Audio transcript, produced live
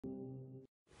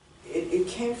it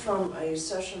came from a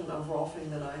session of Rolfing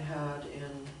that I had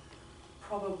in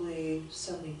probably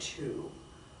 '72.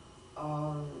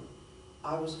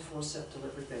 I was a forceps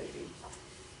delivery baby,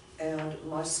 and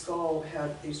my skull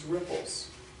had these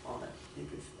ripples on it. You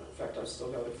could, in fact, I've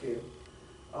still got a few.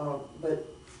 But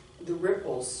the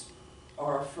ripples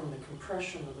are from the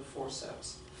compression of the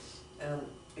forceps. And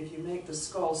if you make the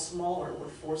skull smaller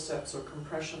with forceps or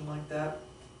compression like that,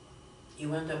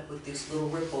 you end up with these little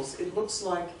ripples. It looks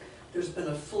like there's been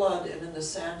a flood, and in the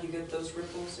sand you get those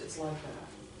ripples. It's like that.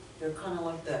 They're kind of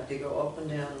like that. They go up and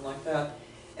down and like that.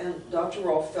 And Dr.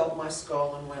 Rolf felt my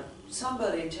skull and went,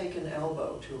 somebody take an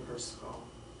elbow to her skull.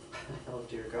 Oh,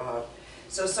 dear God.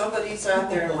 So somebody sat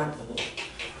there and went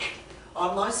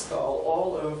on my skull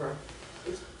all over.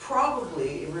 It's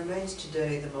probably, it remains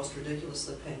today, the most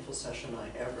ridiculously painful session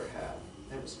I ever had.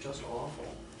 It was just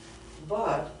awful.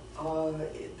 But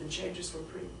the changes were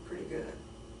pretty good,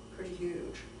 pretty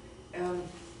huge. And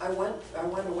I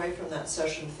went away from that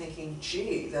session thinking,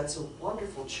 gee, that's a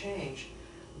wonderful change.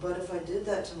 But if I did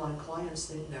that to my clients,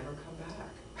 they'd never come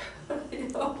back. You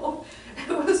know,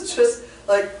 it was just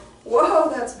like,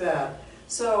 whoa, that's bad.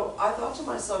 So I thought to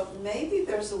myself, maybe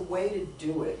there's a way to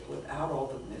do it without all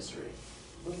the misery.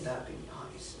 Wouldn't that be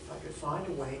nice if I could find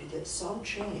a way to get some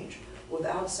change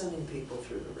without sending people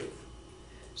through the roof?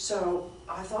 So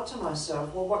I thought to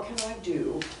myself, well, what can I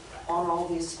do on all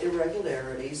these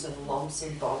irregularities and lumps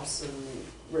and bumps and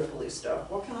ripply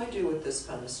stuff? What can I do with this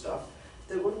kind of stuff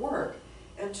that would work?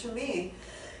 And to me,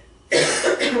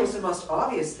 it was the most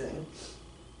obvious thing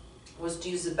was to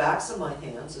use the backs of my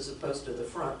hands as opposed to the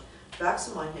front. Backs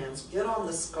of my hands, get on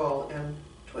the skull and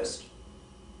twist.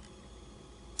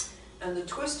 And the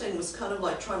twisting was kind of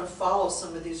like trying to follow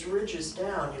some of these ridges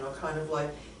down, you know, kind of like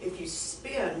if you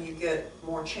spin, you get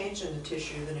more change in the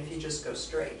tissue than if you just go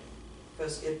straight.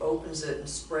 Because it opens it and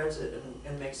spreads it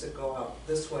and makes it go out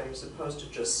this way as opposed to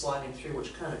just sliding through,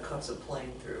 which kind of cuts a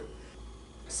plane through.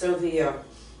 So the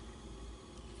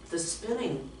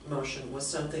spinning motion was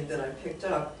something that I picked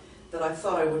up that I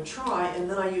thought I would try, and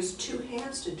then I used two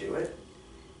hands to do it,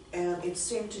 and it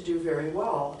seemed to do very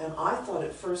well. And I thought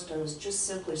at first I was just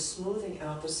simply smoothing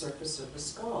out the surface of the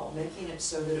skull, making it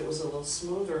so that it was a little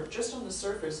smoother just on the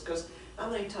surface, because how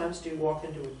many times do you walk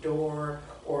into a door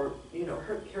or, you know,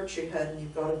 hurt your head and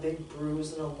you've got a big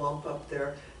bruise and a lump up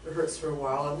there that hurts for a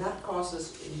while, and that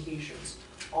causes adhesions.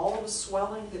 All of the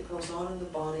swelling that goes on in the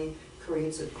body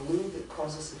creates a glue that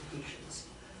causes adhesions.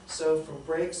 So from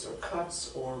breaks or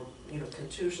cuts or, you know,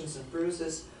 contusions and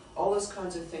bruises, all those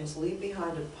kinds of things leave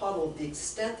behind a puddle. The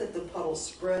extent that the puddle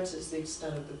spreads is the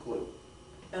extent of the glue.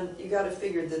 And you got to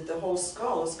figure that the whole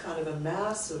skull is kind of a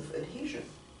mass of adhesion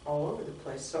all over the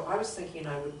place. So I was thinking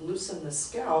I would loosen the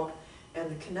scalp and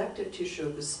the connective tissue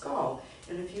of the skull.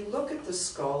 And if you look at the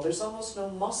skull, there's almost no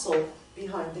muscle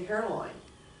behind the hairline.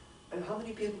 And how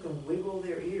many people can wiggle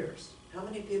their ears? How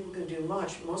many people can do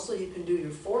much? Mostly you can do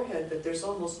your forehead, but there's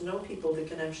almost no people that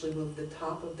can actually move the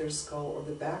top of their skull or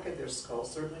the back of their skull,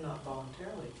 certainly not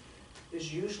voluntarily.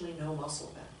 There's usually no muscle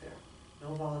back there,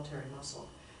 no voluntary muscle.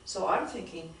 So I'm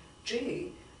thinking,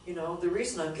 gee, you know, the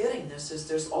reason I'm getting this is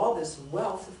there's all this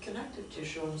wealth of connective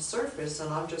tissue on the surface,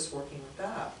 and I'm just working with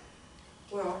that.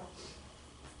 Well,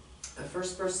 the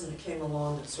first person that came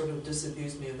along that sort of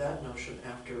disabused me of that notion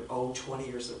after, 20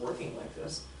 years of working like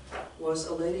this, was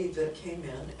a lady that came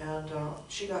in, and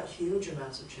she got huge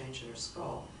amounts of change in her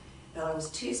skull. And I was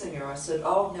teasing her. I said,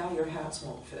 oh, now your hats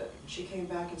won't fit. And she came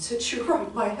back and said, you're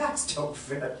right, my hats don't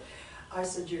fit. I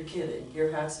said, you're kidding.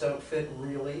 Your hats don't fit,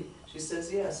 really? She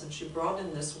says, yes. And she brought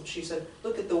in this one. She said,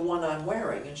 look at the one I'm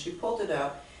wearing. And she pulled it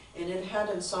out, and it had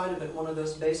inside of it one of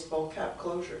those baseball cap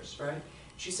closures, right?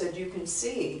 She said, you can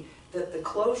see that the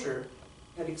closure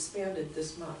had expanded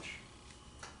this much,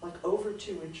 like over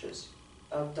 2 inches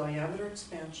of diameter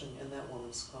expansion in that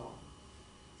woman's skull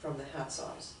from the hat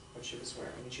size, what she was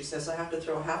wearing. And she says, I have to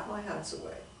throw half my hats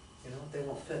away. You know, they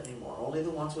won't fit anymore. Only the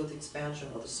ones with expansion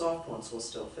or the soft ones will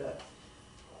still fit.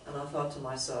 And I thought to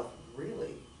myself,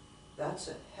 really? That's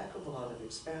a heck of a lot of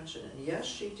expansion. And yes,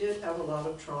 she did have a lot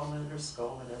of trauma in her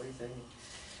skull and everything.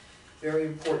 Very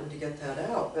important to get that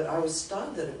out. But I was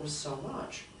stunned that it was so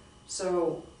much.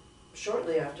 So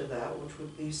shortly after that, which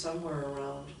would be somewhere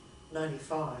around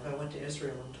 95, I went to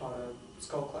Israel and taught a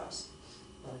skull class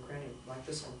on a cranium, like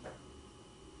this one.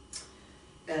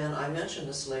 And I mentioned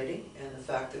this lady and the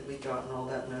fact that we'd gotten all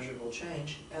that measurable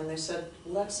change, and they said,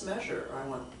 let's measure. I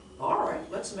went, all right,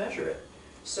 let's measure it.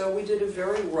 So we did a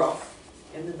very rough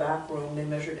in the back room. They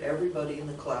measured everybody in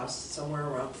the class, somewhere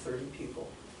around 30 people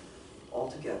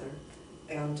altogether,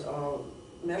 and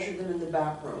measured them in the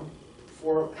back room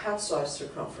for hat size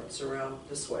circumference around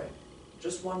this way.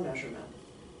 just one measurement,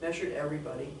 measured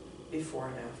everybody before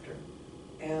and after.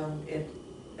 And it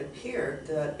appeared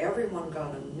that everyone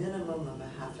got a minimum of a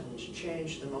 ½ inch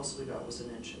change. The most we got was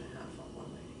 1.5 inches on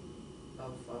one lady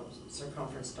of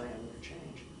circumference diameter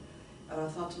change. And I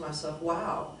thought to myself,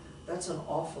 wow, that's an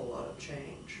awful lot of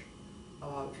change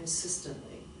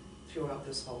consistently throughout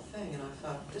this whole thing. And I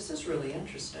thought, this is really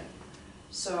interesting.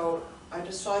 So I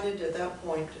decided at that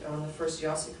point, when the first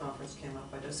YASI conference came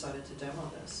up, I decided to demo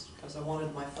this because I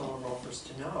wanted my fellow golfers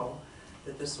to know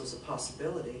that this was a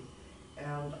possibility.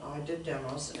 And I did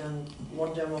demos, and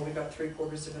one demo we got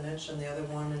 3/4 of an inch, and the other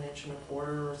one 1.25 inches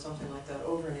or something like that,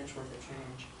 over 1 inch worth of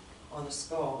change on the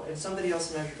skull. And somebody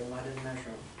else measured them, I didn't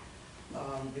measure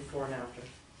them before and after.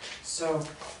 So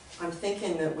I'm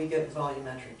thinking that we get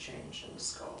volumetric change in the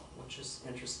skull, which is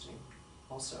interesting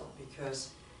also,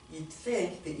 because you'd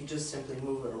think that you just simply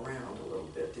move it around a little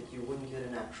bit, that you wouldn't get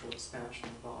an actual expansion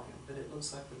of volume, but it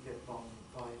looks like we get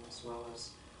volume as well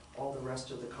as all the rest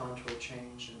of the contour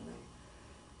change and the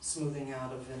smoothing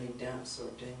out of any dents or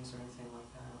dings or anything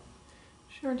like that.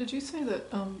 Sharon, did you say that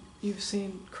you've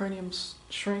seen craniums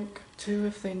shrink too,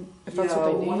 if that's what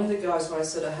they need? One of the guys, when I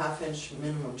said a ½ inch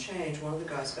minimum change, one of the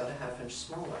guys got a ½ inch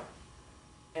smaller.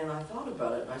 And I thought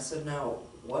about it, and I said, now,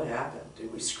 what happened?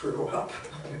 Did we screw up?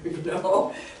 You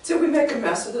know? Did we make a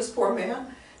mess of this poor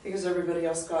man because everybody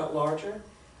else got larger?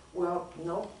 Well,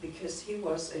 no, because he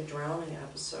was a drowning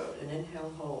episode, an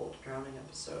inhale-hold drowning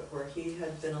episode, where he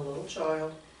had been a little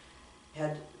child,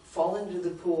 had fallen into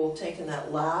the pool, taken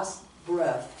that last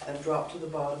breath, and dropped to the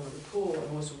bottom of the pool,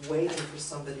 and was waiting for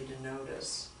somebody to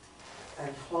notice,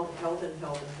 and held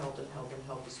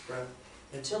his breath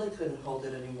until he couldn't hold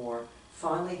it anymore.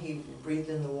 Finally, he breathed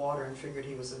in the water and figured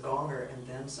he was a goner, and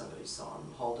then somebody saw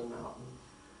him, hauled him out, and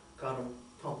got him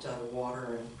pumped out of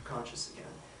water and conscious again.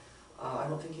 I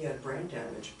don't think he had brain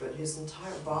damage, but his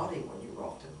entire body, when you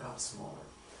rocked him, got smaller.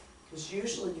 Because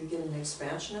usually you get an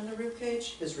expansion in the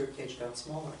ribcage, his ribcage got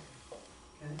smaller.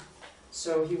 Okay?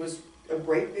 So he was a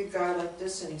great big guy like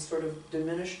this, and he sort of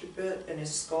diminished a bit, and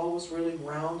his skull was really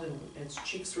round, and his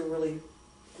cheeks were really,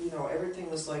 you know, everything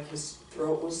was like, his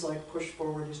throat was like pushed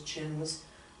forward, his chin was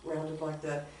rounded like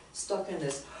that, stuck in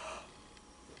this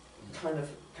kind of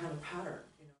pattern.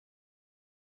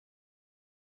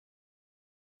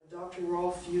 Dr.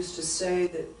 Rolfe used to say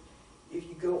that if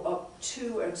you go up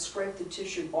to and scrape the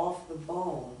tissue off the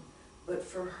bone, but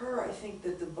for her, I think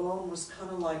that the bone was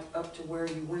kind of like up to where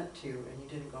you went to and you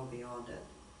didn't go beyond it.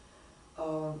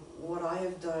 What I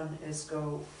have done is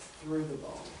go through the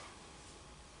bone.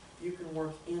 You can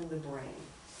work in the brain,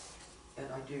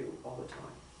 and I do all the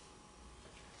time.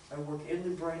 I work in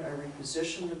the brain, I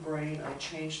reposition the brain, I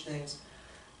change things.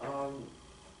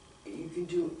 You can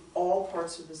do all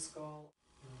parts of the skull.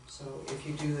 So if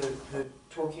you do the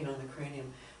torquing on the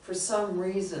cranium, for some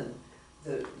reason,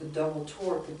 the double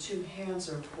torque, the 2 hands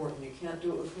are important. You can't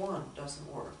do it with one, it doesn't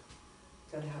work.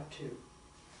 You've got to have 2.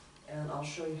 And I'll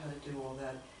show you how to do all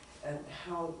that. And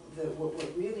how what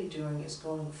we're really doing is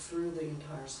going through the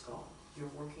entire skull.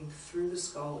 You're working through the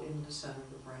skull in the center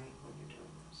of the brain when you're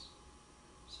doing this.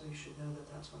 So you should know that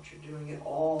that's what you're doing. It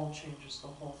all changes, the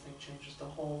whole thing changes, the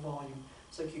whole volume.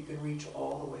 It's like you can reach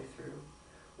all the way through,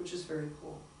 which is very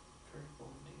cool. Very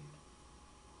cool indeed.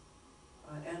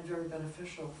 And very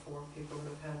beneficial for people who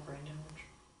have had brain damage.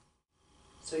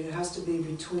 So it has to be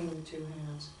between the 2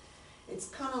 hands. It's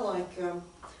kind of like,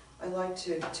 I like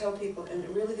to tell people, and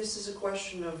really this is a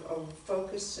question of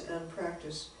focus and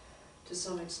practice to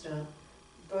some extent.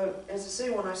 But as I say,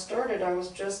 when I started, I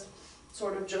was just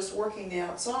sort of just working the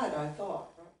outside, I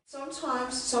thought. Right?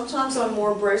 Sometimes I'm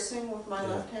more bracing with my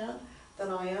left hand than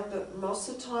I am, but most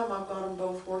of the time I've got them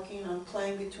both working. I'm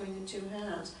playing between the 2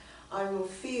 hands. I will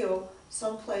feel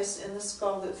someplace in the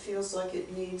skull that feels like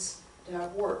it needs to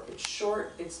have work. It's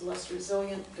short, it's less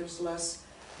resilient, there's less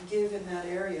give in that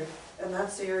area, and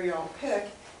that's the area I'll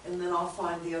pick, and then I'll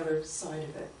find the other side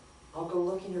of it. I'll go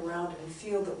looking around and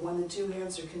feel that when the 2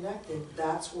 hands are connected,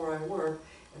 that's where I work,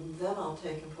 and then I'll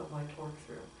take and put my torque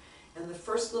through. And the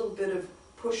first little bit of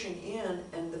pushing in,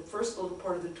 and the first little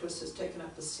part of the twist has taken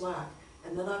up the slack,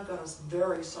 and then I've got a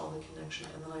very solid connection,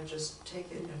 and then I just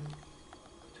take it in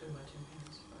between my 2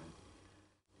 hands. Right?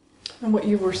 And what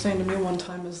you were saying to me one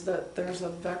time is that there's a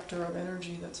vector of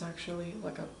energy that's actually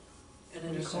like a,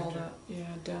 what do you call that? Yeah,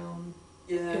 down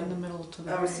in the middle to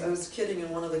the brain. I was kidding in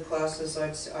one of the classes.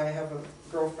 I have a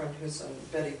girlfriend who's a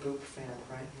Betty Boop fan,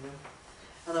 right? You know?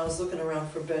 And I was looking around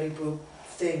for Betty Boop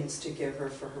things to give her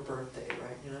for her birthday,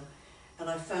 right? You know? And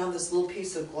I found this little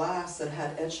piece of glass that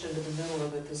had etched into the middle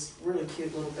of it this really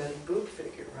cute little Betty Boop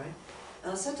figure, right?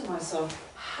 And I said to myself,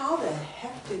 how the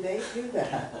heck do they do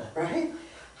that, right?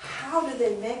 How do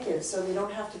they make it so they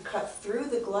don't have to cut through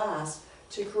the glass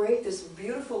to create this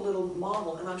beautiful little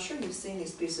model? And I'm sure you've seen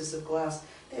these pieces of glass.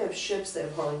 They have ships, they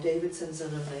have Harley Davidsons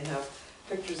in them, they have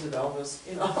pictures of Elvis,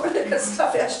 you know, they got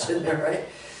stuff etched in there, right?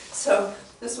 So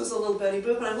this was a little Betty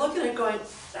Boop, and I'm looking at it going,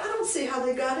 I don't see how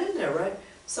they got in there, right?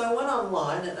 So I went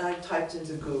online and I typed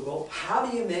into Google, how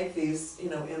do you make these, you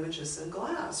know, images in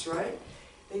glass, right?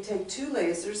 They take 2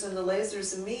 lasers and the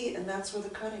lasers meet, and that's where the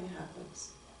cutting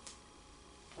happens.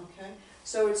 Okay?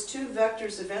 So it's 2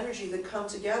 vectors of energy that come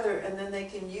together, and then they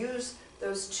can use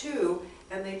those 2,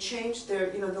 and they change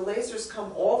their, you know, the lasers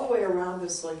come all the way around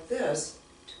this like this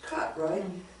to cut, right?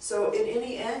 Mm-hmm. So at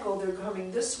any angle, they're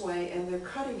coming this way, and they're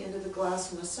cutting into the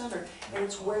glass in the center, and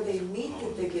it's where they meet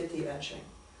that they get the etching.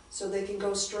 So they can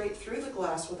go straight through the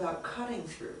glass without cutting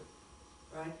through,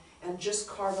 right? And just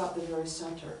carve out the very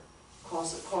center,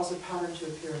 cause a pattern to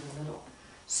appear in the middle.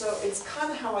 So it's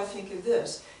kind of how I think of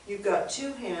this. You've got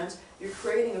 2 hands, you're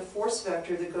creating a force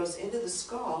vector that goes into the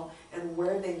skull, and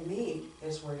where they meet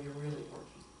is where you're really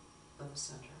working, in the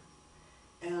center.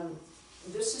 And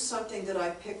this is something that I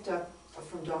picked up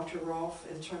from Dr. Rolf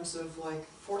in terms of like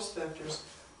force vectors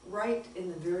right in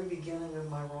the very beginning of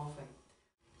my Rolfing.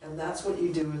 And that's what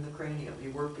you do in the cranium. You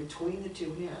work between the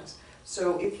 2 hands.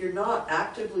 So if you're not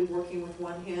actively working with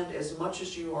one hand as much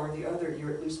as you are the other,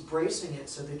 you're at least bracing it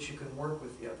so that you can work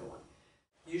with the other one.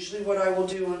 Usually what I will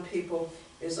do on people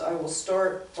is I will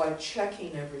start by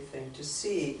checking everything to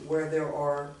see where there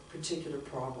are particular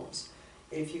problems.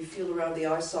 If you feel around the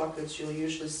eye sockets, you'll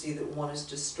usually see that one is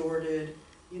distorted.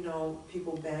 You know,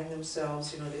 people bang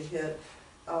themselves, you know, they hit.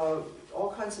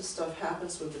 All kinds of stuff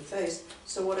happens with the face.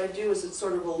 So what I do is it's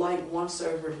sort of a light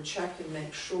once-over to check and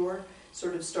make sure,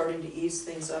 sort of starting to ease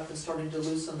things up and starting to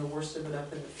loosen the worst of it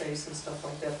up in the face and stuff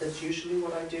like that. That's usually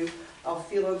what I do. I'll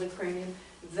feel on the cranium.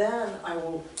 Then I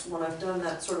will, when I've done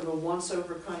that sort of a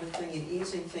once-over kind of thing and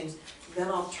easing things, then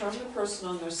I'll turn the person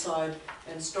on their side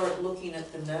and start looking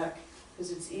at the neck,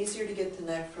 because it's easier to get the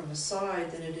neck from the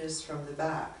side than it is from the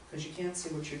back, because you can't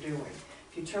see what you're doing.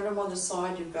 If you turn them on the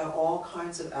side, you've got all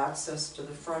kinds of access to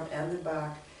the front and the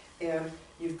back, and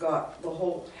you've got the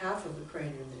whole half of the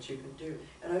cranium that you can do.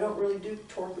 And I don't really do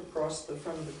torque across the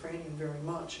front of the cranium very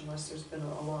much, unless there's been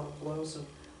a lot of blows and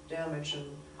damage and,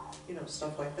 you know,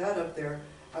 stuff like that up there.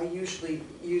 I usually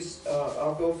use,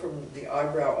 I'll go from the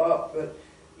eyebrow up, but,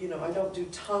 you know, I don't do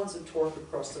tons of torque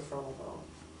across the frontal bone.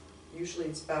 Usually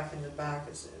it's back in the back,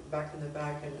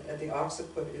 and the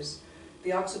occiput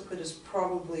is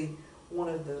probably one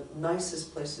of the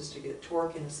nicest places to get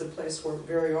torque, and it's the place where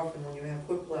very often when you have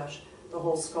whiplash, the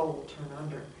whole skull will turn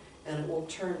under. And it will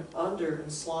turn under and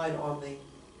slide on the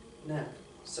neck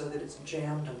so that it's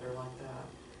jammed under like that.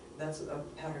 That's a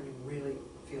pattern you really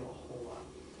feel a whole lot.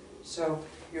 So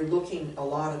you're looking a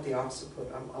lot at the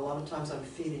occiput. A lot of times I'm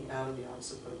feeding out of the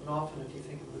occiput, and often if you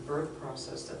think of the birth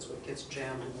process, that's what gets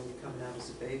jammed in when you're coming out as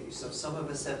a baby. So some of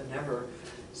us have never,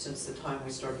 since the time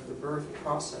we started the birth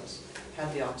process,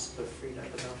 had the occiput freed up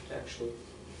enough to actually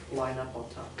line up on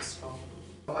top of the skull.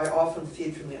 I often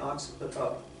feed from the occiput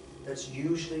up. That's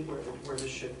usually where the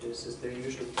shift is they're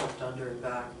usually tucked under and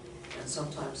back, and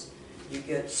sometimes you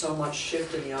get so much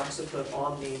shift in the occiput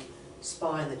on the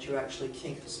spine that you actually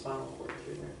kink the spinal cord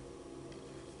through there.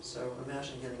 So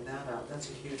imagine getting that out. That's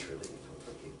a huge relief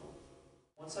for people.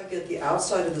 Once I get the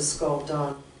outside of the skull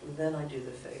done, then I do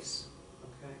the face.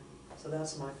 Okay? So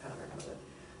that's my pattern of it.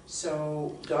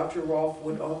 So Dr. Rolf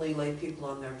would only lay people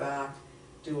on their back,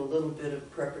 do a little bit of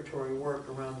preparatory work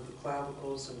around the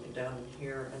clavicles and down in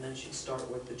here, and then she'd start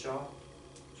with the jaw.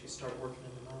 She'd start working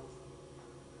in the mouth.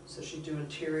 So she'd do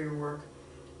interior work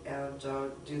and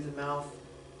do the mouth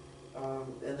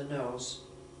and the nose,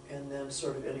 and then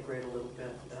sort of integrate a little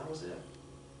bit. That was it.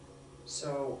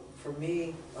 So for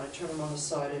me, I turn them on the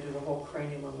side, I do the whole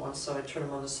cranium on one side, turn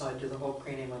them on the side, do the whole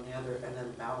cranium on the other, and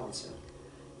then balance it.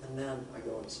 And then I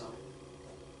go inside.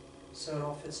 So it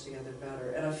all fits together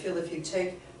better. And I feel if you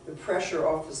take the pressure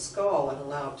off the skull and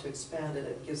allow it to expand it,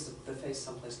 it gives the face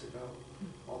someplace to go.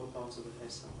 All the bones of the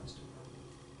face someplace to go.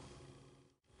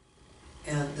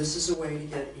 And this is a way to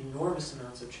get enormous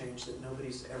amounts of change that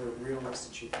nobody's ever realized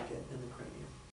that you can get in the cranium.